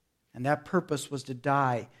purpose. And that purpose was to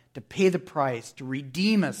die, to pay the price, to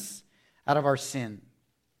redeem us out of our sin,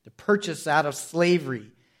 to purchase out of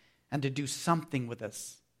slavery, and to do something with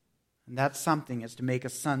us. And that something is to make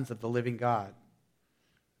us sons of the living God.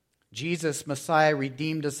 Jesus, Messiah,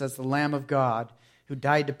 redeemed us as the Lamb of God who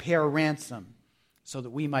died to pay our ransom so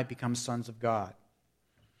that we might become sons of God.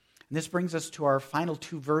 And this brings us to our final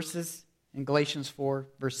two verses in Galatians 4,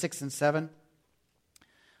 verse 6 and 7.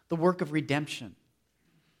 The work of redemption.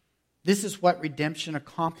 This is what redemption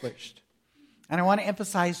accomplished. And I want to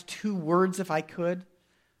emphasize two words, if I could.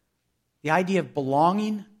 The idea of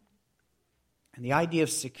belonging and the idea of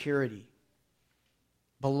security.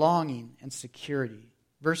 Belonging and security.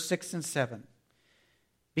 Verse 6 and 7.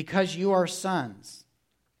 Because you are sons,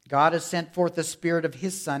 God has sent forth the Spirit of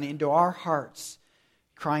his Son into our hearts,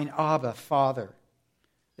 crying, Abba, Father.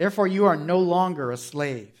 Therefore you are no longer a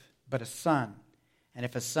slave, but a son. And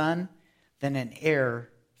if a son, then an heir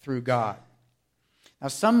through God. Now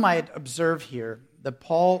some might observe here that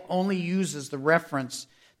Paul only uses the reference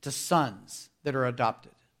to sons that are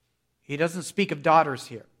adopted. He doesn't speak of daughters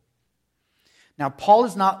here. Now Paul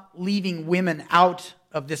is not leaving women out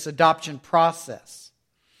of this adoption process.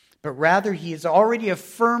 but rather he has already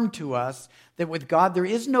affirmed to us that with God there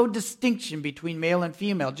is no distinction between male and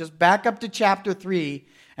female. Just back up to chapter 3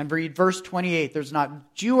 and read verse 28. There's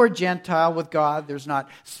not Jew or Gentile with God. There's not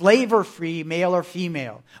slave or free, male or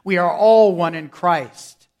female. We are all one in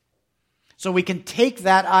Christ. So we can take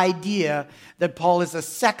that idea that Paul is a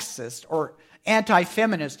sexist or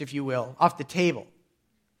anti-feminist, if you will, off the table.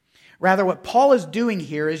 Rather, what Paul is doing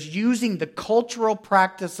here is using the cultural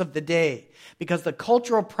practice of the day, because the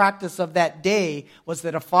cultural practice of that day was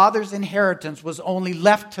that a father's inheritance was only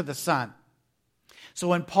left to the son. So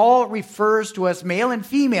when Paul refers to us male and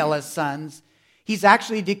female as sons, he's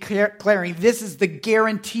actually declaring this is the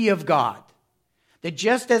guarantee of God. That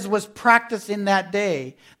just as was practiced in that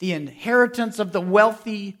day, the inheritance of the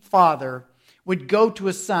wealthy father would go to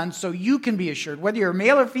a son, so you can be assured, whether you're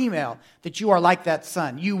male or female, that you are like that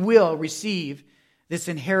son. You will receive this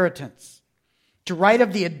inheritance. To write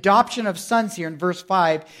of the adoption of sons here in verse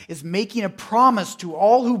 5 is making a promise to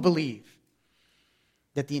all who believe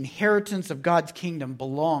that the inheritance of God's kingdom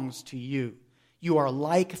belongs to you. You are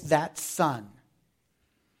like that son.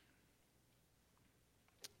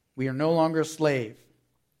 We are no longer a slave,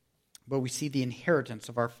 but we see the inheritance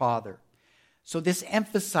of our Father. So this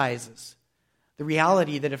emphasizes the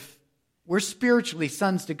reality that if we're spiritually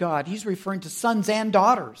sons to God, he's referring to sons and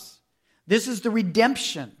daughters. This is the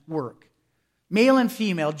redemption work. Male and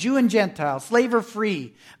female, Jew and Gentile, slave or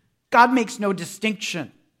free. God makes no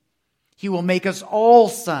distinction. He will make us all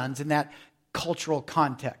sons in that cultural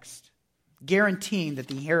context, guaranteeing that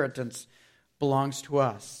the inheritance belongs to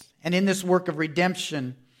us. And in this work of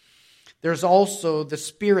redemption, there's also the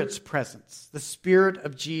Spirit's presence, the Spirit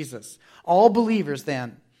of Jesus. All believers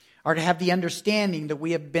then are to have the understanding that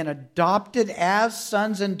we have been adopted as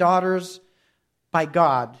sons and daughters by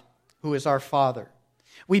God, who is our Father.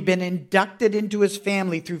 We've been inducted into his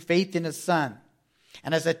family through faith in his Son.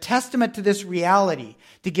 And as a testament to this reality,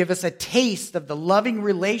 to give us a taste of the loving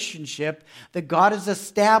relationship that God has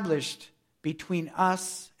established between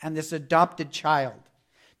us and this adopted child,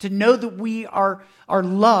 to know that we are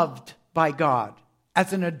loved by God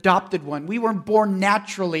as an adopted one. We weren't born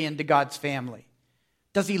naturally into God's family.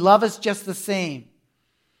 Does he love us just the same?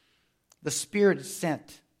 The Spirit is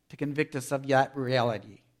sent to convict us of that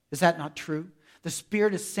reality. Is that not true? The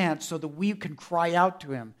Spirit is sent so that we can cry out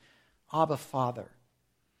to him, Abba, Father.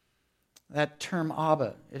 That term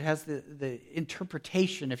Abba, it has the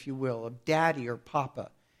interpretation, if you will, of daddy or papa.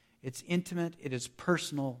 It's intimate, it is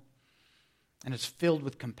personal, and it's filled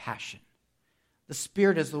with compassion. The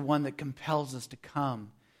Spirit is the one that compels us to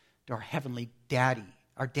come to our heavenly daddy,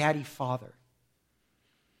 our daddy Father.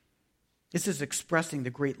 This is expressing the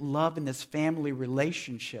great love in this family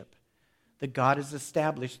relationship that God has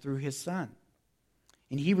established through his Son.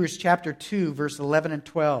 In Hebrews chapter 2, verse 11 and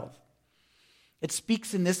 12, it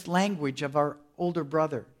speaks in this language of our older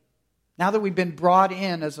brother. Now that we've been brought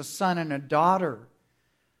in as a son and a daughter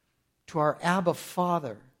to our Abba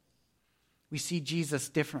Father, we see Jesus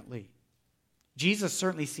differently. Jesus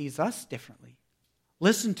certainly sees us differently.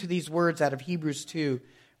 Listen to these words out of Hebrews 2,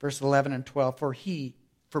 verse 11 and 12.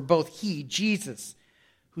 For both he, Jesus,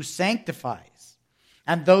 who sanctifies,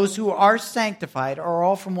 and those who are sanctified are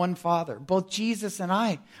all from one Father. Both Jesus and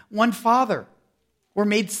I, one Father. We're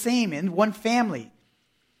made same in one family.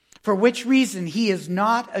 For which reason he is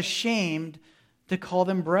not ashamed to call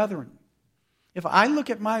them brethren. If I look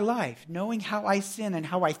at my life, knowing how I sin and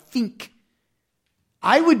how I think,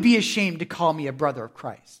 I would be ashamed to call me a brother of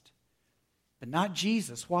Christ. But not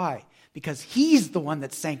Jesus. Why? Because he's the one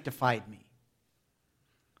that sanctified me.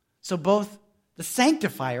 So both the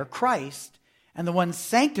sanctifier, Christ, and the one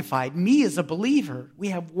sanctified, me as a believer, we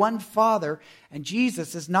have one Father, and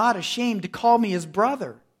Jesus is not ashamed to call me his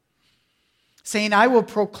brother, saying, I will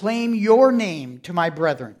proclaim your name to my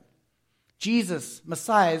brethren. Jesus,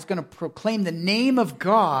 Messiah, is going to proclaim the name of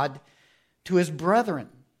God to his brethren.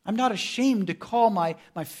 I'm not ashamed to call my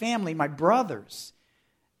family my brothers.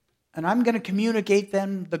 And I'm going to communicate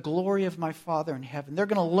them the glory of my Father in heaven. They're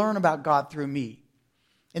going to learn about God through me.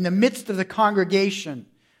 In the midst of the congregation,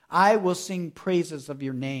 I will sing praises of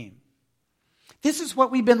your name. This is what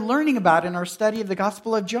we've been learning about in our study of the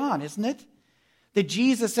Gospel of John, isn't it? That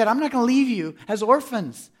Jesus said, I'm not going to leave you as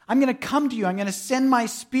orphans. I'm going to come to you. I'm going to send my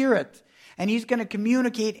Spirit. And he's going to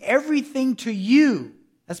communicate everything to you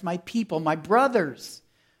as my people, my brothers,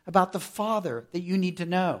 about the Father that you need to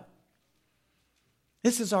know.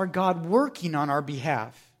 This is our God working on our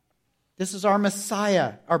behalf. This is our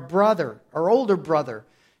Messiah, our brother, our older brother,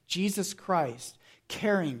 Jesus Christ,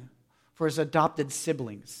 caring for his adopted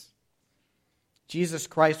siblings. Jesus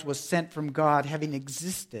Christ was sent from God, having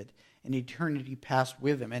existed in eternity past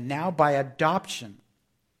with him. And now by adoption,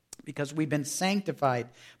 because we've been sanctified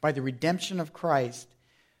by the redemption of Christ,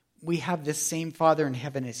 we have this same Father in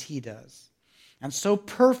heaven as He does. And so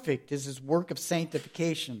perfect is His work of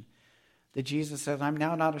sanctification that Jesus says, I'm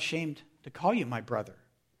now not ashamed to call you my brother.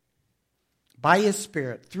 By His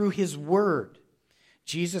Spirit, through His Word,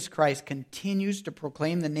 Jesus Christ continues to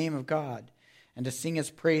proclaim the name of God and to sing His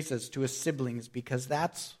praises to His siblings, because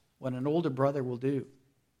that's what an older brother will do.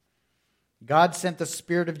 God sent the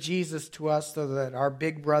Spirit of Jesus to us so that our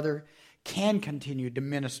big brother can continue to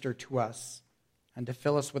minister to us and to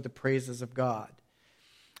fill us with the praises of God.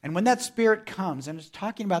 And when that Spirit comes, and it's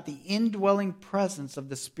talking about the indwelling presence of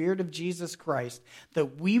the Spirit of Jesus Christ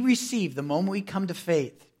that we receive the moment we come to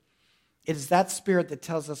faith, it is that Spirit that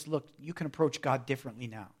tells us, look, you can approach God differently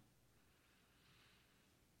now.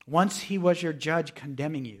 Once He was your judge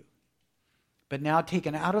condemning you, but now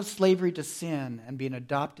taken out of slavery to sin and being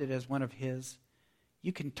adopted as one of His,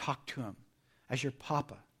 you can talk to Him as your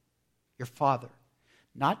papa, your Father,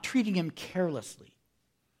 not treating Him carelessly,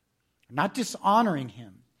 not dishonoring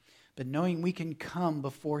Him, but knowing we can come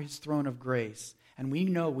before His throne of grace, and we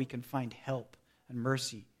know we can find help and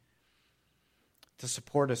mercy to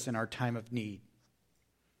support us in our time of need.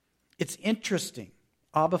 It's interesting,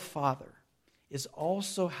 Abba Father is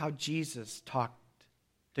also how Jesus talked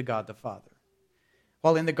to God the Father.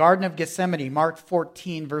 While in the Garden of Gethsemane, Mark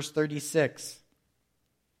 14, verse 36,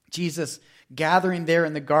 Jesus, gathering there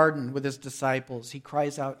in the garden with His disciples, He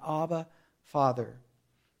cries out, Abba, Father,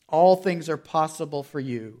 all things are possible for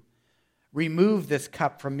you. Remove this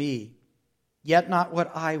cup from me, yet not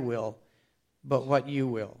what I will, but what you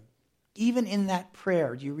will. Even in that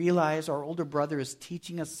prayer, do you realize our older brother is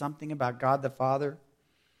teaching us something about God the Father?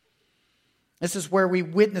 This is where we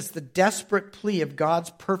witness the desperate plea of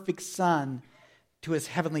God's perfect Son to His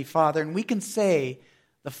heavenly Father. And we can say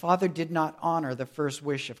the Father did not honor the first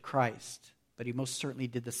wish of Christ, but He most certainly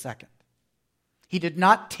did the second. He did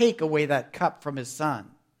not take away that cup from His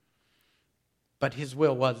Son, but His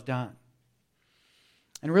will was done.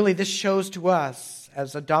 And really this shows to us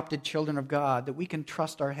as adopted children of God that we can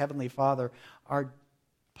trust our Heavenly Father, our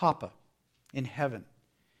Papa in heaven,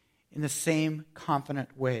 in the same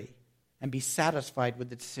confident way and be satisfied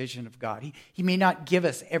with the decision of God. He may not give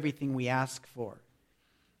us everything we ask for,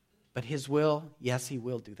 but His will, yes, He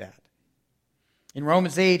will do that. In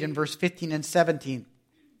Romans 8 and verse 15 and 17,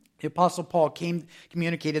 the Apostle Paul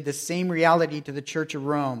communicated the same reality to the church of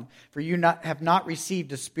Rome. For you have not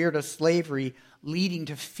received a spirit of slavery leading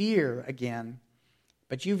to fear again,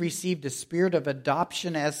 but you've received a spirit of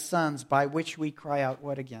adoption as sons, by which we cry out,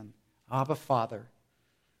 what again? Abba, Father.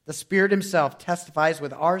 The Spirit Himself testifies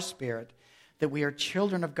with our spirit that we are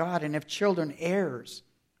children of God, and if children, heirs.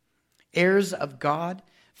 Heirs of God,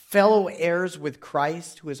 fellow heirs with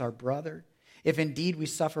Christ, who is our brother, if indeed we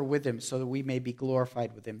suffer with Him, so that we may be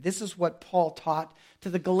glorified with Him. This is what Paul taught to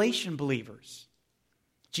the Galatian believers.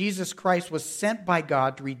 Jesus Christ was sent by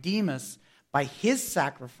God to redeem us by His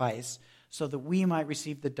sacrifice so that we might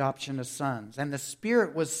receive the adoption as sons. And the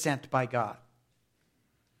Spirit was sent by God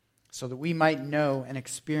so that we might know and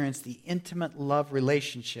experience the intimate love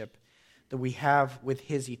relationship that we have with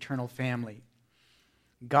His eternal family.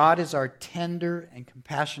 God is our tender and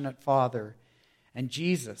compassionate Father, and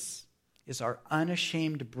Jesus is our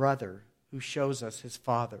unashamed brother who shows us His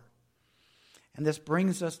Father. And this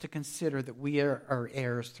brings us to consider that we are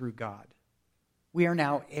heirs through God. We are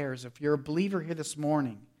now heirs. If you're a believer here this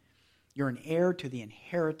morning, you're an heir to the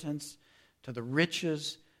inheritance, to the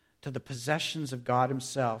riches, to the possessions of God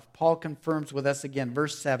Himself. Paul confirms with us again,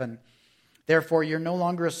 verse 7, therefore you're no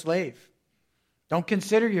longer a slave. Don't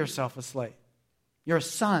consider yourself a slave. You're a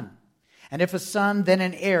son. And if a son, then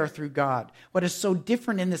an heir through God. What is so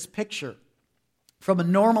different in this picture from a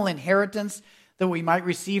normal inheritance that we might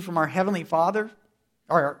receive from our Heavenly Father,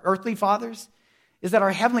 or our earthly fathers, is that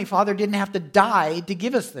our Heavenly Father didn't have to die to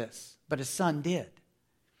give us this, but His Son did.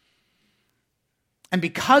 And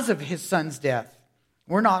because of His Son's death,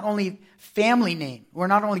 we're not only family name, we're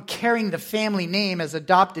not only carrying the family name as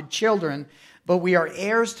adopted children, but we are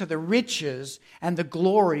heirs to the riches and the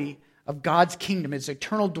glory of God's kingdom, His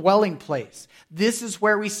eternal dwelling place. This is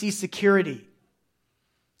where we see security.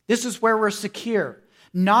 This is where we're secure.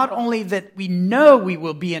 Not only that we know we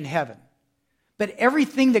will be in heaven, but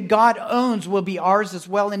everything that God owns will be ours as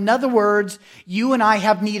well. In other words, you and I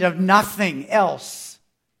have need of nothing else.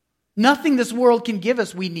 Nothing this world can give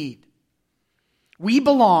us we need. We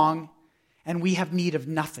belong and we have need of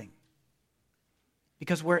nothing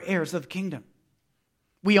because we're heirs of the kingdom.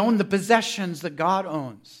 We own the possessions that God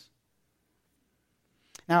owns.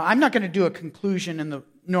 Now, I'm not going to do a conclusion in the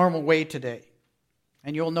normal way today.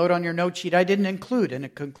 And you'll note on your note sheet, I didn't include in a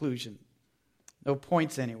conclusion. No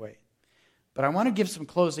points anyway. But I want to give some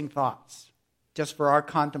closing thoughts just for our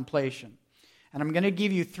contemplation. And I'm going to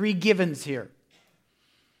give you 3 givens here.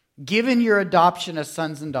 Given your adoption as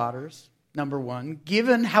sons and daughters, number 1.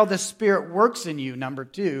 Given how the Spirit works in you, number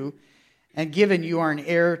 2. And given you are an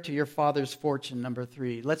heir to your Father's fortune, number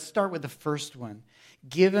 3. Let's start with the first one.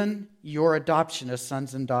 Given your adoption as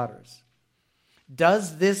sons and daughters.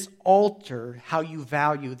 Does this alter how you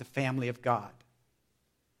value the family of God?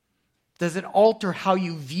 Does it alter how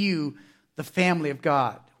you view the family of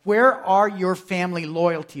God? Where are your family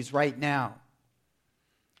loyalties right now?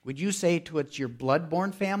 Would you say it's your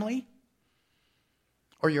blood-born family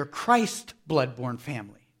or your Christ blood-born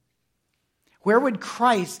family? Where would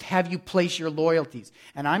Christ have you place your loyalties?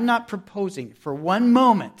 And I'm not proposing for one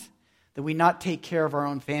moment that we not take care of our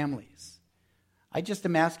own families. I just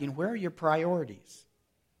am asking, where are your priorities?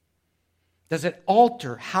 Does it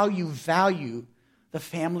alter how you value the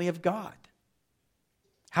family of God?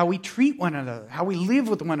 How we treat one another, how we live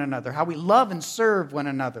with one another, how we love and serve one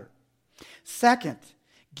another. Second,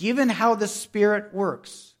 given how the Spirit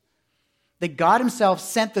works, that God Himself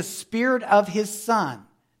sent the Spirit of His Son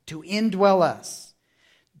to indwell us,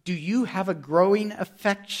 do you have a growing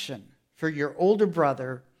affection for your older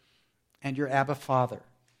brother and your Abba Father?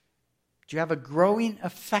 Do you have a growing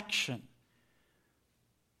affection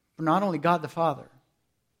for not only God the Father,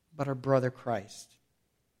 but our brother Christ?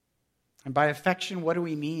 And by affection, what do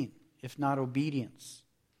we mean, if not obedience?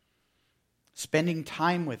 Spending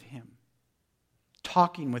time with Him,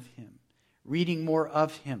 talking with Him, reading more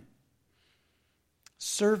of Him,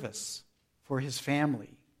 service for His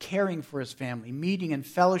family, caring for His family, meeting and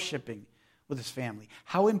fellowshipping with His family.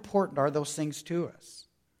 How important are those things to us?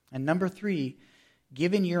 And number 3,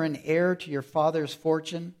 given you're an heir to your Father's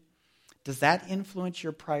fortune, does that influence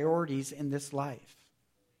your priorities in this life?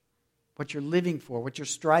 What you're living for, what you're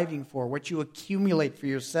striving for, what you accumulate for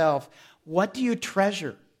yourself. What do you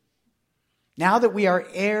treasure? Now that we are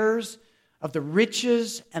heirs of the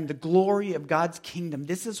riches and the glory of God's kingdom,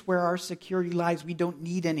 this is where our security lies. We don't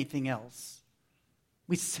need anything else.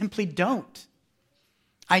 We simply don't.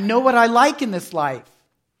 I know what I like in this life.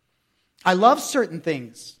 I love certain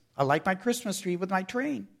things. I like my Christmas tree with my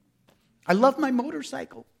train. I love my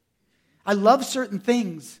motorcycle. I love certain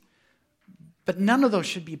things, but none of those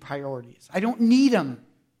should be priorities. I don't need them.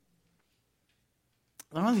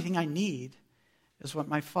 The only thing I need is what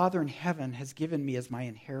my Father in heaven has given me as my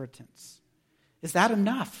inheritance. Is that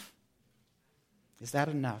enough? Is that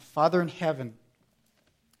enough? Father in heaven,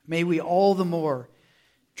 may we all the more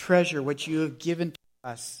treasure what you have given to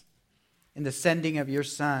us in the sending of your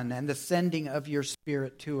Son and the sending of your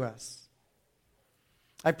Spirit to us.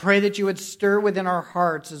 I pray that you would stir within our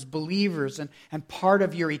hearts as believers and part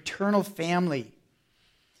of your eternal family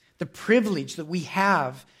the privilege that we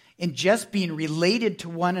have in just being related to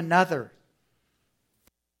one another,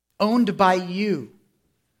 owned by you,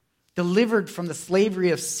 delivered from the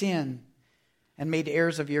slavery of sin, and made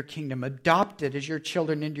heirs of your kingdom, adopted as your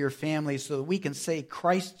children into your family so that we can say,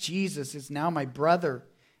 Christ Jesus is now my brother,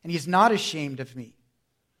 and He's not ashamed of me.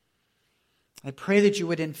 I pray that you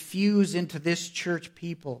would infuse into this church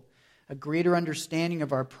people a greater understanding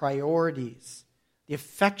of our priorities, the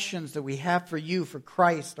affections that we have for you, for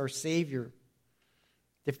Christ, our Savior,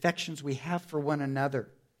 the affections we have for one another.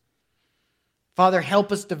 Father,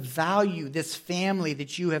 help us to value this family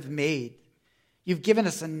that you have made. You've given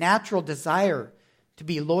us a natural desire to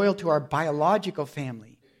be loyal to our biological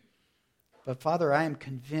family. But Father, I am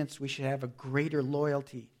convinced we should have a greater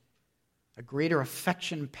loyalty, a greater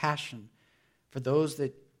affection and passion for those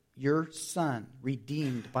that your Son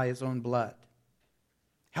redeemed by His own blood.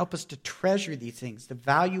 Help us to treasure these things, to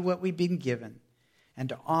value what we've been given, and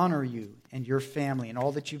to honor you and your family and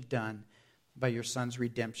all that you've done by your Son's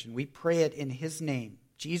redemption. We pray it in His name,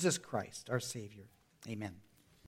 Jesus Christ, our Savior. Amen.